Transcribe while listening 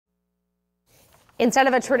Instead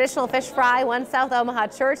of a traditional fish fry, one South Omaha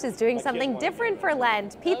church is doing something different for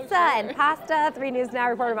Lent. Pizza and pasta. 3 News Now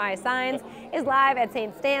reporter Maya Signs is live at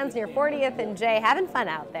St. Stan's near 40th and J, having fun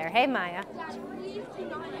out there. Hey, Maya.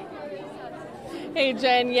 Hey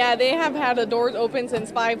Jen, yeah, they have had the doors open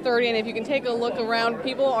since 5:30, and if you can take a look around,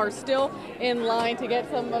 people are still in line to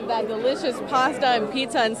get some of that delicious pasta and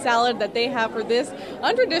pizza and salad that they have for this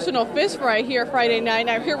untraditional fish fry here Friday night.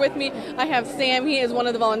 Now here with me, I have Sam. He is one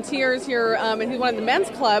of the volunteers here, and he's one of the men's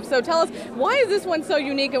clubs. So tell us, why is this one so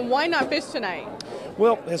unique, and why not fish tonight?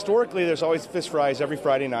 Well, historically, there's always fish fries every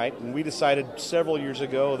Friday night, and we decided several years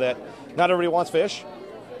ago that not everybody wants fish.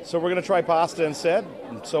 So we're going to try pasta instead.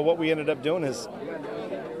 So what we ended up doing is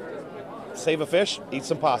save a fish, eat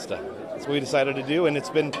some pasta. That's what we decided to do, and it's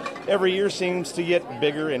been every year seems to get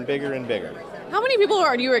bigger and bigger and bigger. How many people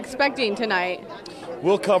are you expecting tonight?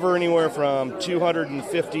 We'll cover anywhere from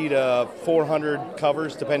 250 to 400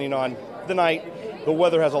 covers, depending on the night. The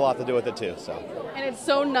weather has a lot to do with it too. So. And it's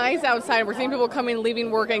so nice outside. We're seeing people coming,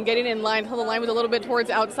 leaving work, and getting in line. So the line was a little bit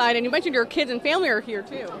towards outside. And you mentioned your kids and family are here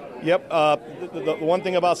too. Yep. The one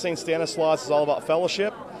thing about St. Stanislaus is all about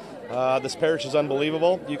fellowship. This parish is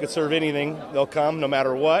unbelievable. You could serve anything; they'll come no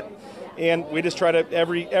matter what. And we just try to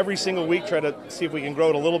every single week try to see if we can grow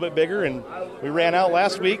it a little bit bigger. And we ran out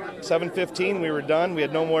last week, 7:15. We were done. We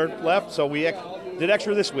had no more left, so we did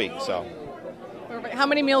extra this week. So. Perfect. How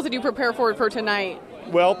many meals did you prepare for tonight?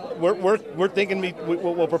 Well, we're thinking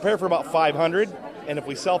we'll prepare for about 500, and if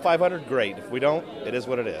we sell 500, great. If we don't, it is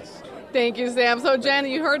what it is. Thank you, Sam. So, Jen,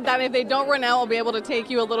 you heard that if they don't run out, we'll be able to take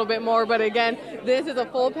you a little bit more. But again, this is a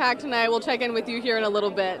full pack tonight. We'll check in with you here in a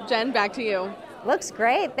little bit. Jen, back to you. Looks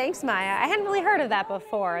great. Thanks, Maya. I hadn't really heard of that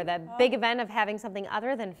before, that big event of having something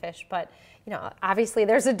other than fish. But, you know, obviously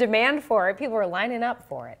there's a demand for it. People are lining up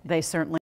for it. They certainly